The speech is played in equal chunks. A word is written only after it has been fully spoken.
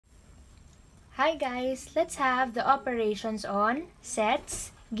Hi guys, let's have the operations on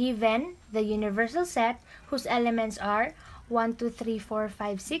sets given the universal set whose elements are 1, 2, 3, 4,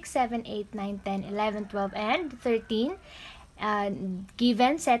 5, 6, 7, 8, 9, 10, 11, 12, and 13.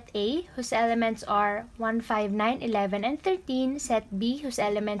 Given set A whose elements are 1, 5, 9, 11, and 13. Set B whose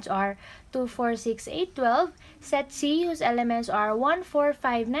elements are 2, 4, 6, 8, 12. Set C whose elements are 1, 4,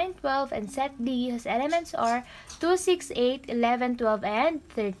 5, 9, 12. And set D whose elements are 2, 6, 8, 11, 12, and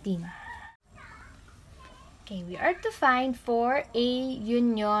 13. Okay, we are to find for A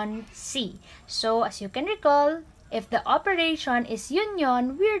union C. So, as you can recall, if the operation is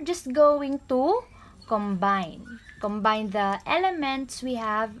union, we're just going to combine. Combine the elements we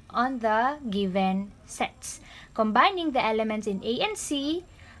have on the given sets. Combining the elements in A and C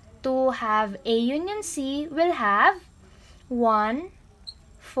to have A union C, we'll have 1,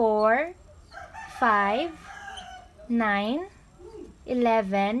 4, 5, 9,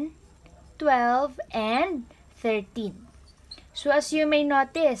 11, 12, and 13. So as you may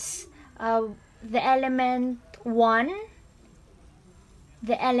notice, the element 1,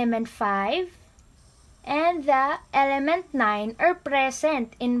 the element 5, and the element 9 are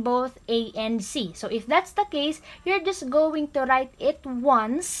present in both A and C. So if that's the case, you're just going to write it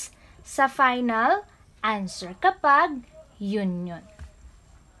once sa final answer kapag union.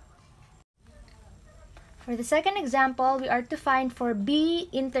 For the second example, we are to find for B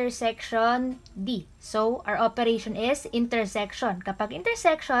intersection D. So, our operation is intersection. Kapag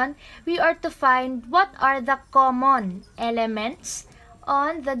intersection, we are to find what are the common elements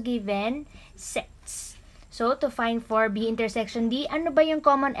on the given sets. So, to find for B intersection D, ano ba yung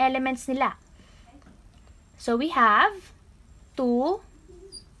common elements nila? So, we have 2,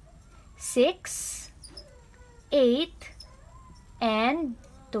 6, 8, and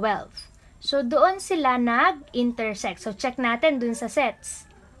 12. So, doon sila nag-intersect. So, check natin dun sa sets.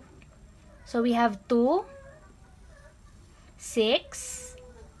 So, we have 2, 6,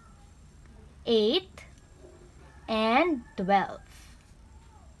 8, and 12.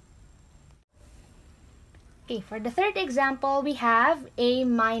 Okay, for the third example, we have A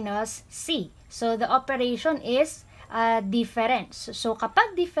minus C. So, the operation is difference. So,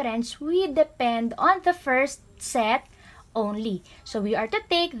 kapag difference, we depend on the first set only. So, we are to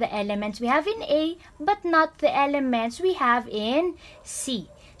take the elements we have in A, but not the elements we have in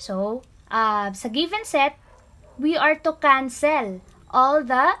C. So, sa given set, we are to cancel all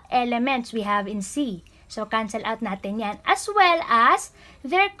the elements we have in C. So, cancel out natin yan, as well as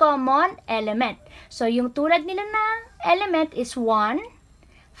their common element. So, yung tulad nila na element is 1,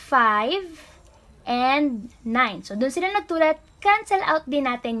 5, and 9. So, dun sila nagtulad, cancel out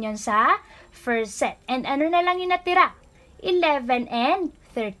din natin yon sa first set. And ano na lang yung natira? 11 and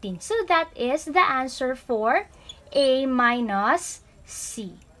 13. So, that is the answer for A minus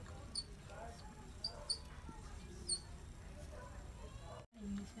C.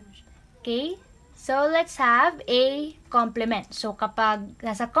 Okay? So, let's have a complement. So, kapag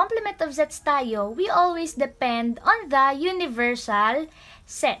nasa complement of sets tayo, we always depend on the universal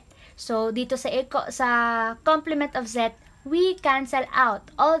set. So, dito sa complement of set, we cancel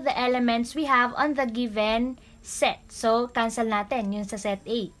out all the elements we have on the given set. So, cancel natin yung sa set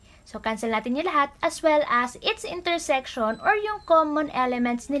A. So, cancel natin yung lahat as well as its intersection or yung common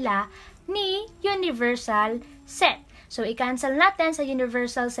elements nila ni universal set. So, i-cancel natin sa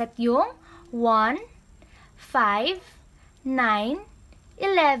universal set yung 1, 5, 9,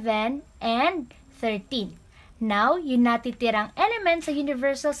 11, and 13. Now, yung natitirang element sa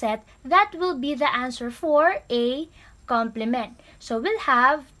universal set, that will be the answer for A complement. So, we'll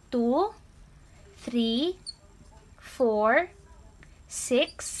have 2, 3, 4,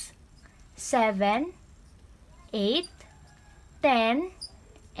 6, 7, 8, 10,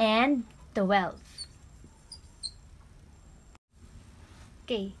 and 12.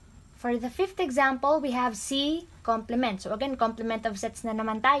 Okay, for the fifth example, we have C complement. So again, complement of sets na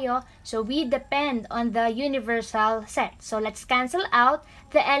naman tayo. So we depend on the universal set. So let's cancel out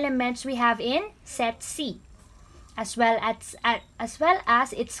the elements we have in set C, as well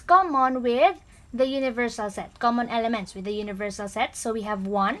as it's common with the universal set, common elements with the universal set. So we have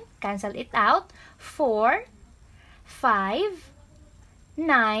 1, cancel it out, 4, 5,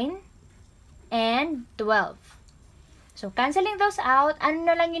 9, and 12. So canceling those out, ano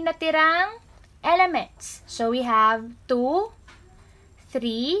na lang yung natirang elements? So we have 2,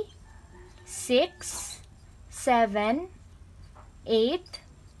 3, 6, 7, 8,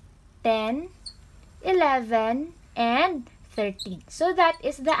 10, 11, and 13. So that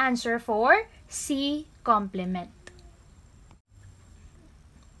is the answer for C complement.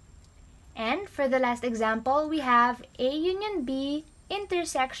 And for the last example, we have A union B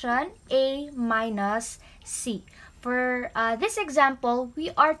intersection A minus C. For this example,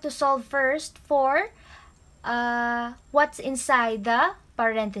 we are to solve first for what's inside the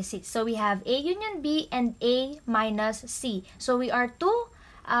parentheses. So we have A union B and A minus C. So we are to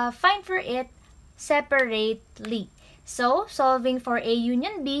find for it separately. So solving for A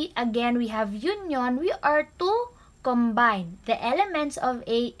union B, again we have union. We are to combine the elements of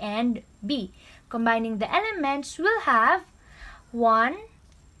A and B. Combining the elements, we'll have 1,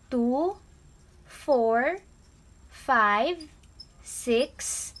 2, 4, 5,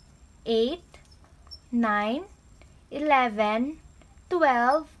 6, 8, 9, 11,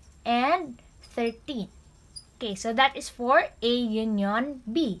 12, and 13. Okay, so that is for A union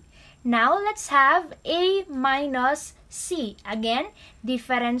B. Now, let's have A minus C. Again,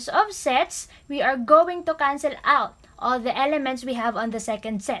 difference of sets, we are going to cancel out all the elements we have on the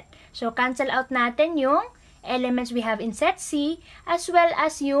second set. So, cancel out natin yung elements we have in set C as well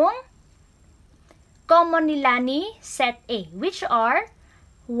as yung common nila ni set A, which are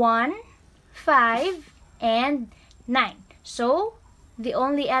 1, 5, and 9. So, the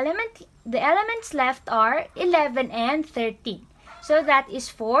elements left are 11 and 13. So, that is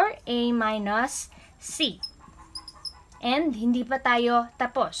for A minus C. And hindi pa tayo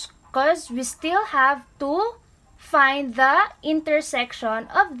tapos because we still have to find the intersection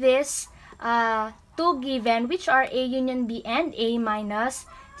of this two given, which are A union B and A minus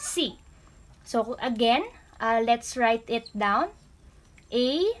C. So, again, let's write it down.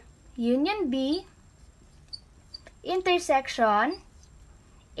 A union B intersection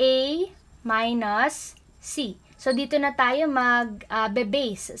A minus C. So, dito na tayo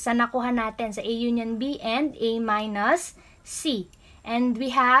mag-base sa nakuha natin sa A union B and A minus C. And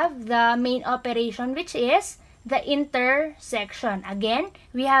we have the main operation, which is the intersection. Again,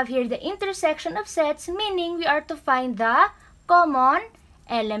 we have here the intersection of sets, meaning we are to find the common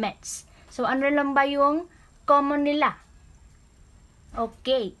elements. So, ano lang ba yung common nila?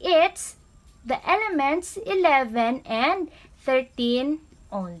 Okay, it's the elements 11 and 13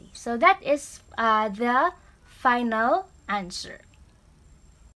 only. So, that is the final answer.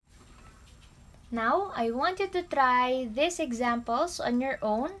 Now, I want you to try these examples on your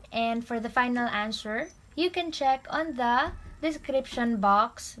own, and for the final answer, you can check on the description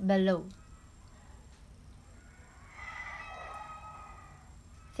box below.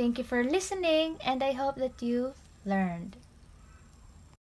 Thank you for listening, and I hope that you learned.